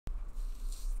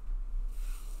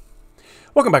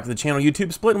Welcome back to the channel,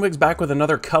 YouTube. Splitting Wigs back with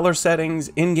another color settings,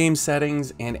 in-game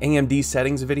settings, and AMD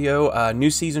settings video. New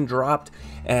season dropped,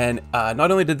 and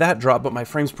not only did that drop, but my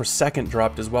frames per second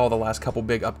dropped as well the last couple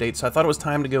big updates. So I thought it was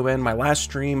time to go in. My last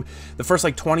stream, the first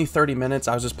like 20-30 minutes,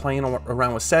 I was just playing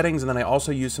around with settings, and then I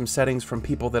also used some settings from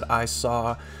people that I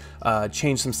saw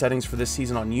change some settings for this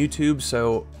season on YouTube.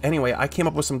 So anyway, I came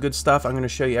up with some good stuff. I'm going to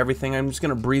show you everything. I'm just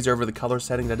going to breeze over the color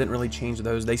settings. I didn't really change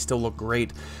those. They still look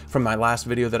great from my last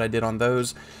video that I did on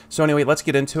those. So anyway, let's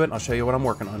get into it and I'll show you what I'm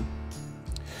working on.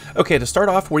 Okay, to start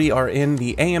off, we are in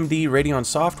the AMD Radeon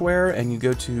software, and you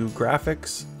go to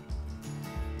graphics,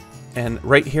 and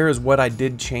right here is what I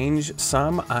did change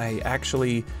some. I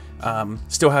actually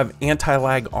still have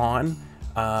anti-lag on.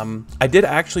 I did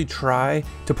actually try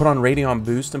to put on Radeon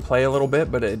Boost and play a little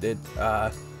bit, but it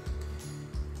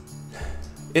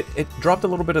dropped a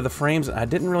little bit of the frames, and I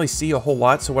didn't really see a whole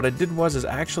lot. So what I did was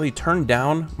actually turn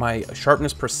down my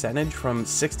sharpness percentage from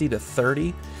 60 to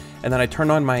 30, and then I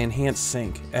turned on my enhanced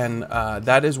sync, and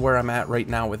that is where I'm at right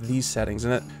now with these settings.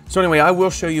 So anyway, I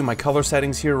will show you my color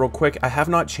settings here real quick. I have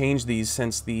not changed these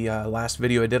since the last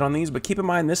video I did on these, but keep in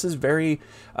mind this is very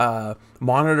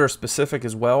monitor specific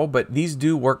as well, but these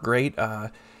do work great.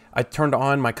 I turned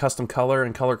on my custom color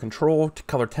and color control,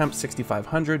 color temp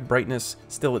 6500, brightness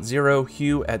still at 0,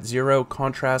 hue at 0,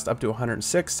 contrast up to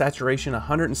 106, saturation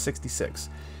 166.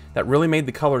 That really made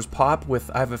the colors pop.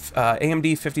 I have a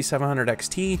AMD 5700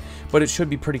 XT, but it should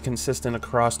be pretty consistent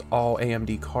across all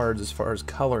AMD cards as far as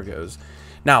color goes.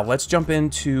 Now let's jump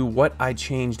into what I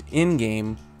changed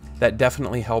in-game that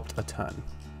definitely helped a ton.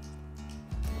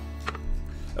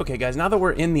 Okay guys, now that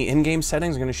we're in the in-game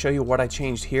settings, I'm going to show you what I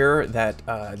changed here.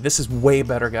 This is way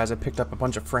better, guys. I picked up a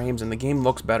bunch of frames and the game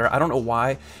looks better. I don't know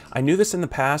why. I knew this in the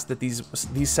past, that these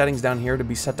settings down here to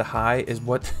be set to high is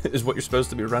what you're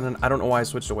supposed to be running. I don't know why I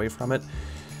switched away from it.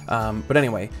 But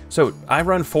anyway, so I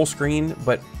run full screen,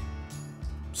 but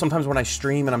sometimes when I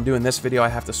stream and I'm doing this video, I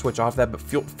have to switch off that, but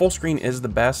full screen is the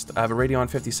best. I have a Radeon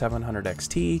 5700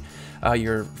 XT.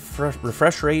 Your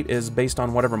refresh rate is based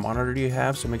on whatever monitor you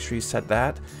have, so make sure you set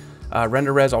that.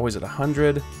 Render res always at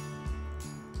 100.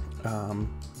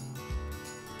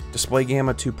 Display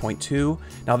gamma 2.2.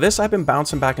 Now this I've been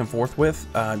bouncing back and forth with,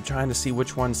 trying to see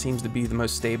which one seems to be the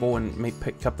most stable and may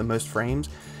pick up the most frames.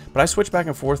 But I switch back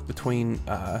and forth between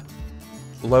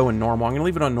low and normal. I'm going to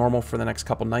leave it on normal for the next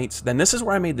couple nights. Then this is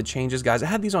where I made the changes, guys. I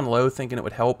had these on low thinking it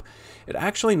would help. It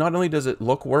actually, not only does it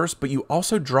look worse, but you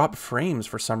also drop frames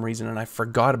for some reason, and I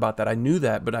forgot about that. I knew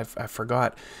that, but I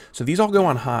forgot. So these all go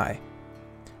on high.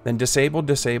 Then disabled.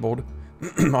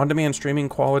 On-demand streaming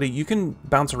quality, you can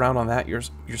bounce around on that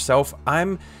yourself.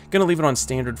 I'm going to leave it on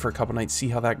standard for a couple nights, see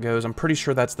how that goes. I'm pretty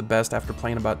sure that's the best after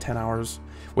playing about 10 hours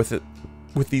with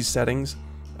these settings.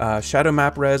 Shadow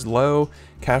map res low,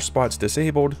 cache spots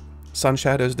disabled, sun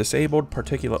shadows disabled,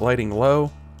 particulate lighting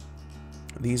low.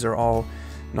 These are all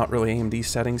not really AMD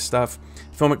settings stuff.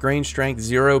 Filmic grain strength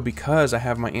 0 because I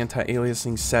have my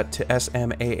anti-aliasing set to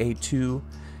SMAA2X,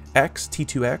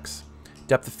 T2X.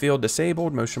 Depth of field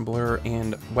disabled, motion blur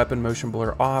and weapon motion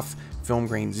blur off, film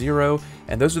grain 0.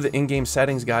 And those are the in-game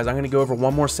settings, guys. I'm going to go over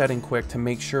one more setting quick to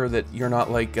make sure that you're not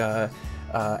like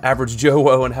average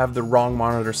Joe and have the wrong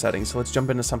monitor settings. So let's jump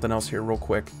into something else here real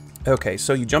quick. Okay,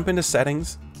 so you jump into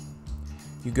settings,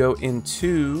 you go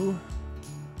into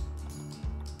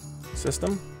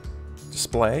system,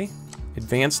 display,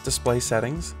 advanced display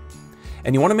settings,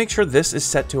 and you want to make sure this is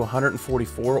set to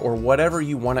 144 or whatever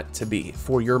you want it to be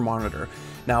for your monitor.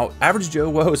 Now, average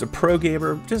Joe is a pro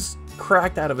gamer, just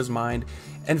cracked out of his mind.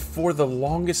 And for the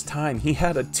longest time, he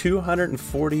had a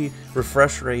 240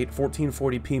 refresh rate,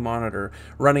 1440p monitor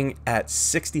running at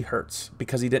 60 Hertz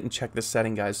because he didn't check this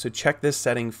setting, guys. So check this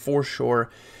setting for sure.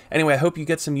 Anyway, I hope you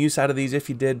get some use out of these. If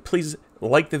you did, please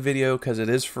like the video because it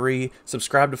is free.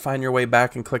 Subscribe to find your way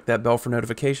back and click that bell for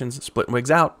notifications. Splitting Wigs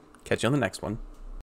out. Catch you on the next one.